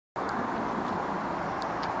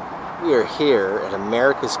We are here at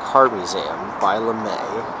America's Car Museum by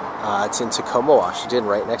LeMay. It's in Tacoma, Washington,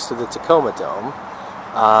 right next to the Tacoma Dome.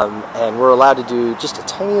 And we're allowed to do just a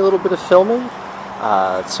tiny little bit of filming.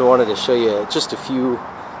 So I wanted to show you just a few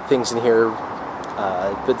things in here.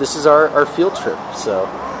 But this is our field trip. So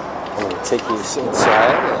I'm going to take you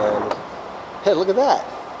inside and hey, look at that.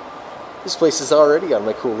 This place is already on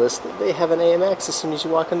my cool list. They have an AMX as soon as you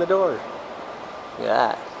walk in the door. Look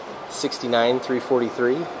at that.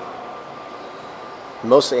 69-343.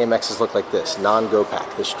 Most AMXs look like this, non-Go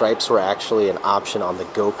Pack. The stripes were actually an option on the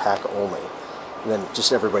Go Pack only. And then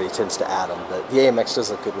just everybody tends to add them. But the AMX does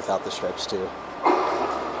look good without the stripes too.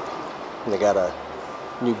 And they got a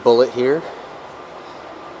new Bullitt here.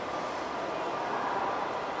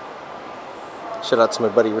 Shout out to my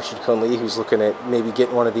buddy Richard Conley, who's looking at maybe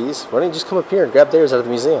getting one of these. Why don't you just come up here and grab theirs out of the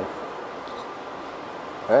museum?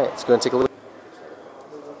 Alright, let's go and take a look.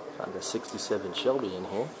 Found a 67 Shelby in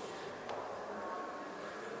here.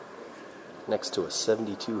 Next to a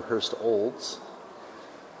 72 Hurst Olds.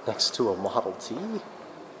 Next to a Model T.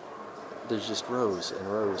 There's just rows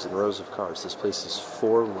and rows and rows of cars. This place is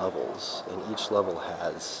 4 levels, and each level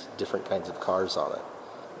has different kinds of cars on it.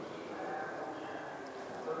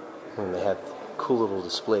 And they have cool little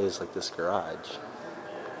displays like this garage.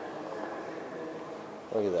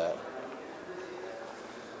 Look at that.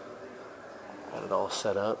 Got it all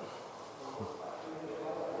set up.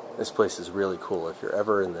 This place is really cool. If you're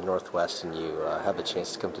ever in the Northwest and you have a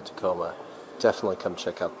chance to come to Tacoma, definitely come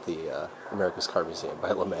check out the America's Car Museum by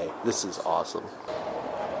LeMay. This is awesome.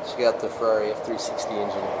 Check out the Ferrari F360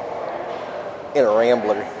 engine in a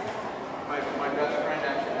Rambler. My best friend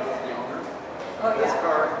actually knows the owner. Oh, yeah.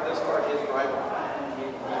 This car is rival.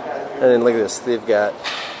 And then look at this. They've got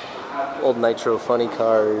old Nitro funny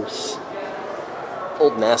cars,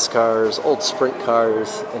 old NASCARs, old sprint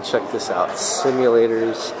cars, and check this out,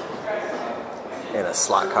 simulators and a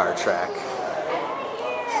slot car track.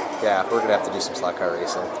 Yeah, we're gonna have to do some slot car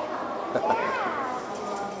racing.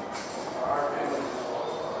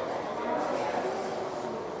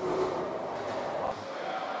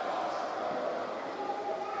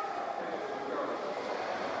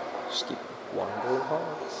 Just keep wandering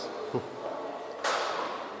halls.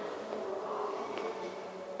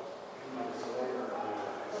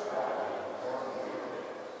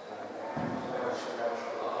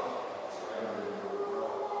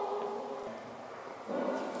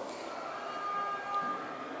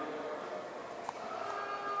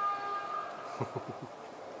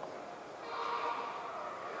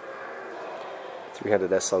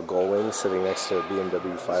 .300 SL Gullwing sitting next to a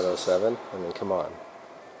BMW 507. I mean, come on.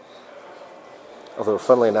 Although,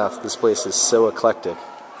 funnily enough, this place is so eclectic.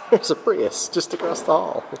 There's a Prius just across the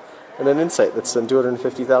hall, and an Insight that's done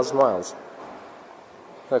 250,000 miles.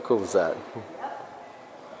 How cool is that? You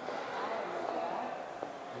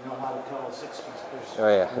know how to tell a 6 piece. Oh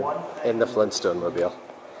yeah, and the Flintstone mobile.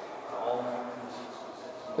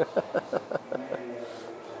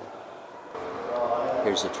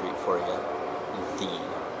 Here's a treat for you. The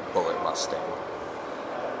Bullitt Mustang.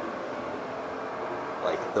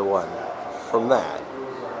 Like the one from that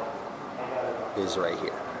is right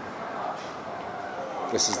here.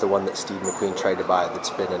 This is the one that Steve McQueen tried to buy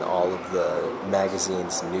that's been in all of the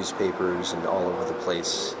magazines and newspapers and all over the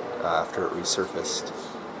place after it resurfaced.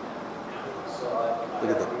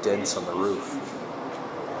 Look at the dents on the roof.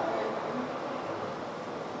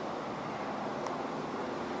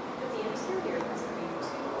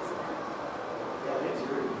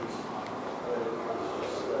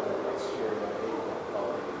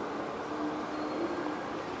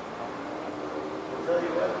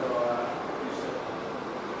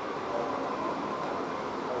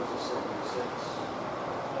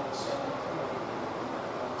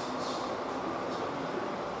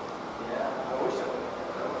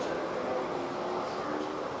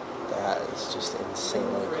 That is just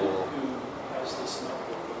insanely cool. That's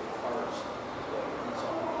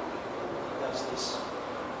this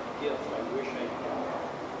gift. I wish I had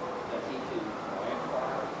that he could buy a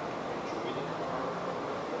car, enjoy the car.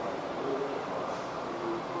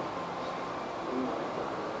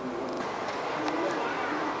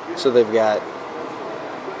 So they've got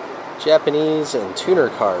Japanese and tuner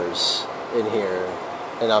cars in here,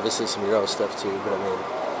 and obviously some Euro stuff too, but I mean,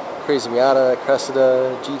 Crazy Miata,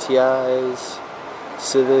 Cressida, GTIs,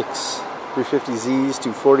 Civics, 350Zs,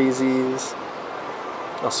 240Zs,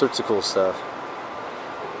 all sorts of cool stuff.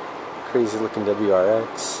 Crazy looking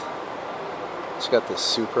WRX. Check out this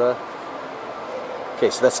Supra.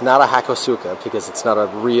 Okay, so that's not a Hakosuka because it's not a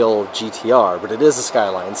real GTR, but it is a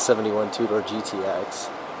Skyline 71 two-door GTX.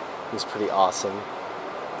 It's pretty awesome.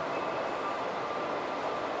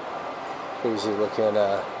 Crazy looking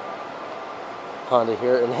Honda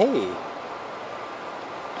here. And hey,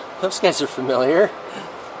 those guys are familiar.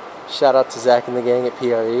 Shout out to Zach and the gang at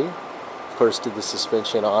PRE. Of course, did the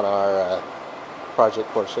suspension on our Project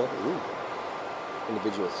Porsche. Ooh.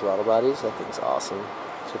 Individual throttle bodies. That thing's awesome.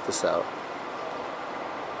 Check this out.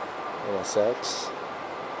 NSX.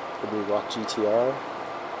 Liberty Walk GTR.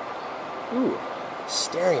 Ooh,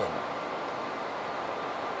 Stereo.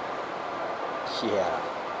 Yeah.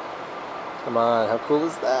 Come on, how cool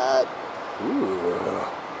is that? Ooh.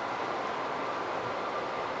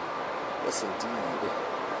 Yes, indeed.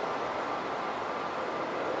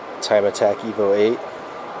 Time Attack Evo 8.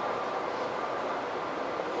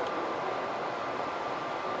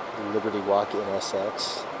 Liberty Walk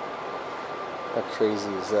NSX. How crazy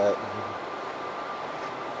is that?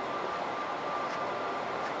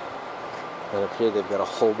 And up here they've got a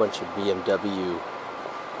whole bunch of BMW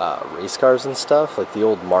race cars and stuff, like the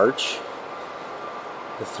old March,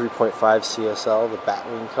 the 3.5 CSL, the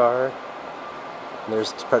Batwing car, and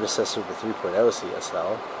there's its predecessor, the 3.0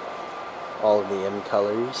 CSL, all in the M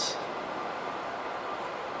colors,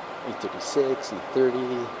 E36,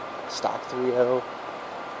 E30, stock 3.0.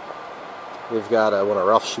 They've got one of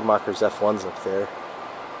Ralph Schumacher's F1s up there.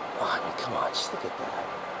 Oh, I mean, come on, just look at that.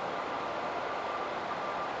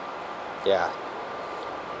 Yeah.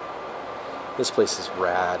 This place is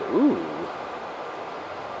rad. Ooh.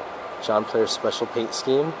 John Player's special paint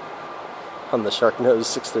scheme on the Sharknose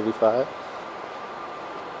 635.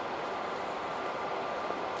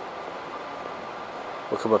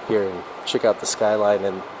 We'll come up here and check out the skyline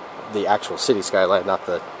and the actual city skyline, not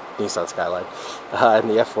the Nissan skyline, and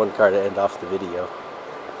the F1 car to end off the video.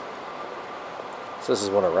 So this is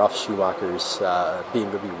one of Ralph Schumacher's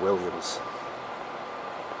BMW Williams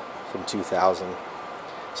from 2000.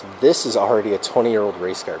 So this is already a 20-year-old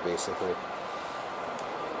race car, basically.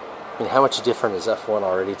 I mean, how much different is F1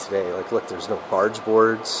 already today? Like, look, there's no barge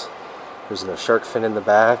boards, there's no shark fin in the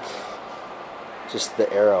back, just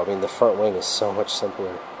the aero. I mean, the front wing is so much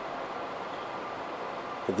simpler.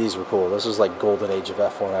 But these were cool. This was like golden age of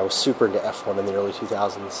F1. I was super into F1 in the early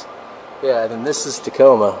 2000s. Yeah, and then this is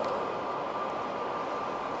Tacoma.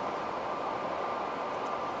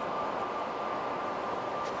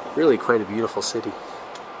 Really quite a beautiful city.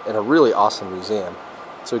 And a really awesome museum.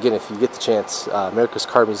 So again, if you get the chance, America's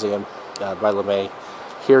Car Museum by LeMay,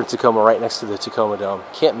 here in Tacoma, right next to the Tacoma Dome.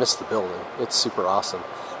 Can't miss the building. It's super awesome.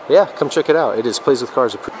 But yeah, come check it out. It is Plays with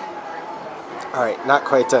Cars. Alright, not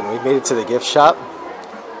quite done. We made it to the gift shop.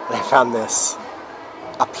 And I found this.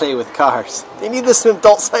 I play with cars. They need this in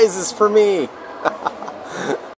adult sizes for me.